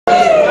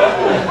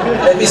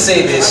me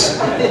say this.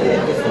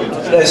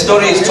 The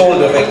story is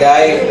told of a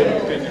guy,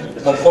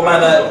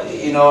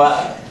 you know,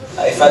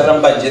 if I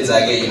remember Mbanje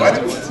Guy, you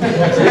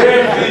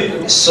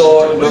know.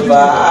 So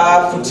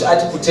I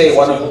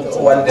put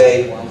one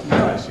day.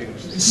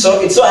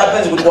 So it so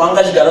happens with Wanga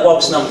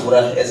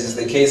as is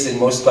the case in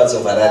most parts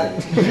of Harare.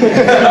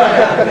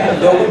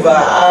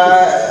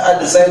 I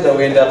decided to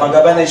end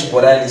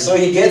up. So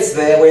he gets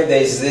there where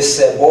there is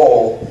this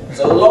ball. It's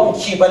a long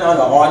queue,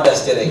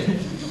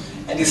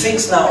 and he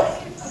thinks now,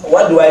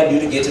 what do I do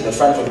to get to the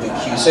front of the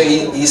queue? So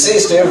he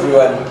says to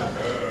everyone,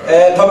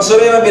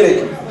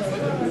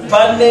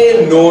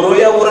 pane noro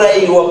ya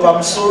uraiwa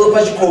pamsoro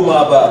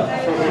pachikoma apa.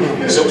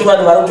 So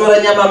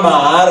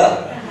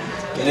mahara.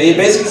 You know, he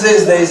basically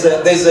says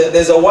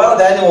there's a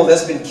wild animal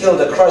that's been killed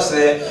across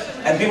there,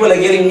 and people are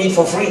getting meat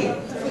for free.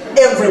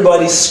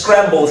 Everybody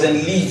scrambles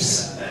and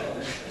leaves.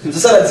 And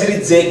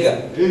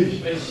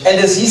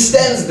as he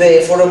stands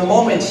there, for a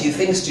moment he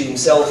thinks to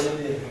himself,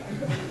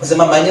 and so he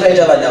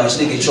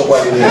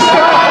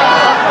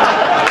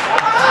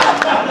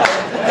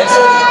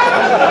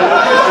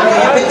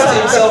thinks to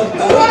himself,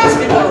 the way these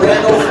people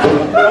ran off,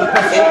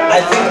 I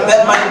think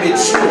that might be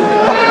true.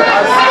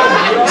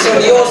 So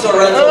he also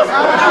runs off.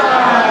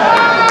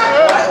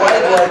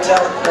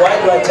 Why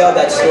do I tell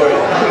that story?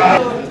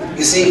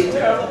 You see,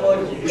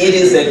 it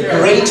is a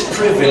great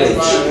privilege.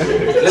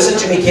 Listen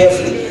to me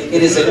carefully.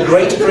 It is a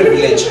great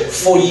privilege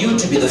for you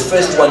to be the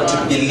first one to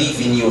believe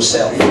in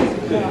yourself.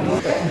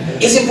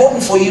 It's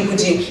important for you,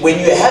 when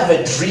you have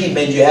a dream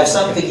and you have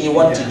something you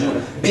want to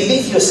do,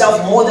 believe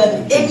yourself more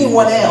than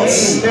anyone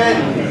else.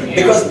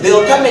 Because there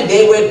will come a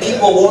day where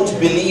people won't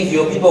believe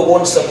you, people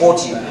won't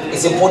support you.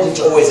 It's important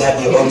to always have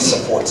your own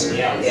support.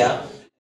 Yeah.